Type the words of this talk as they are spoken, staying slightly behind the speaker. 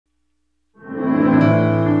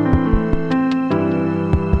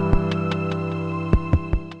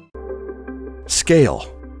Scale.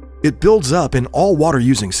 It builds up in all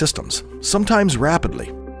water-using systems, sometimes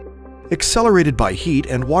rapidly, accelerated by heat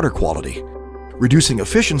and water quality, reducing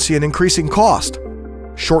efficiency and increasing cost,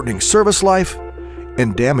 shortening service life,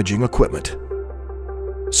 and damaging equipment.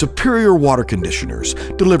 Superior water conditioners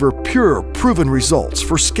deliver pure, proven results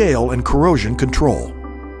for scale and corrosion control.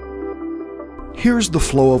 Here's the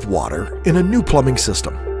flow of water in a new plumbing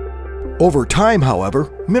system. Over time,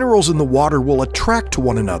 however, minerals in the water will attract to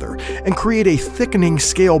one another and create a thickening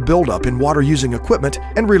scale buildup in water-using equipment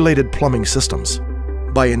and related plumbing systems.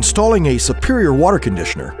 By installing a superior water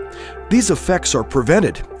conditioner, these effects are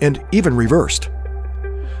prevented and even reversed.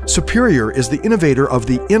 Superior is the innovator of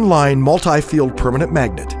the inline multi-field permanent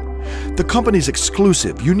magnet, the company's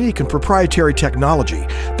exclusive, unique, and proprietary technology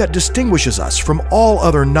that distinguishes us from all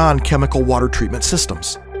other non-chemical water treatment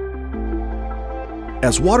systems.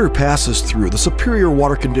 As water passes through the superior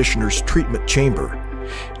water conditioner's treatment chamber,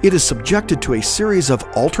 it is subjected to a series of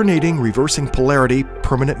alternating reversing polarity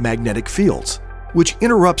permanent magnetic fields, which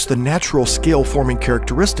interrupts the natural scale-forming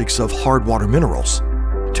characteristics of hard water minerals,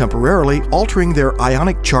 temporarily altering their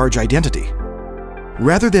ionic charge identity.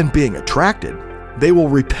 Rather than being attracted, they will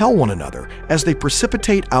repel one another as they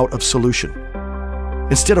precipitate out of solution.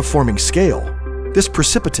 Instead of forming scale, this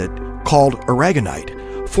precipitate, called aragonite,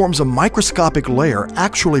 forms a microscopic layer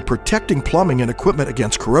actually protecting plumbing and equipment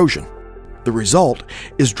against corrosion. The result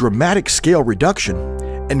is dramatic scale reduction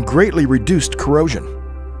and greatly reduced corrosion.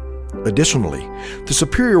 Additionally, the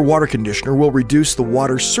superior water conditioner will reduce the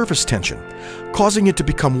water's surface tension, causing it to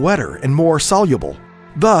become wetter and more soluble,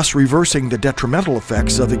 thus reversing the detrimental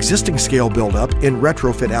effects of existing scale buildup in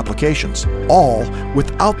retrofit applications, all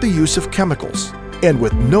without the use of chemicals and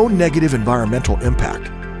with no negative environmental impact.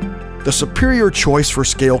 The superior choice for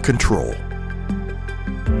scale control.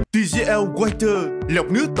 TGLWater,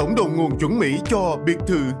 lọc nước tổng đồng nguồn chuẩn Mỹ cho biệt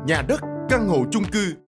thự, nhà đất, căn hộ chung cư.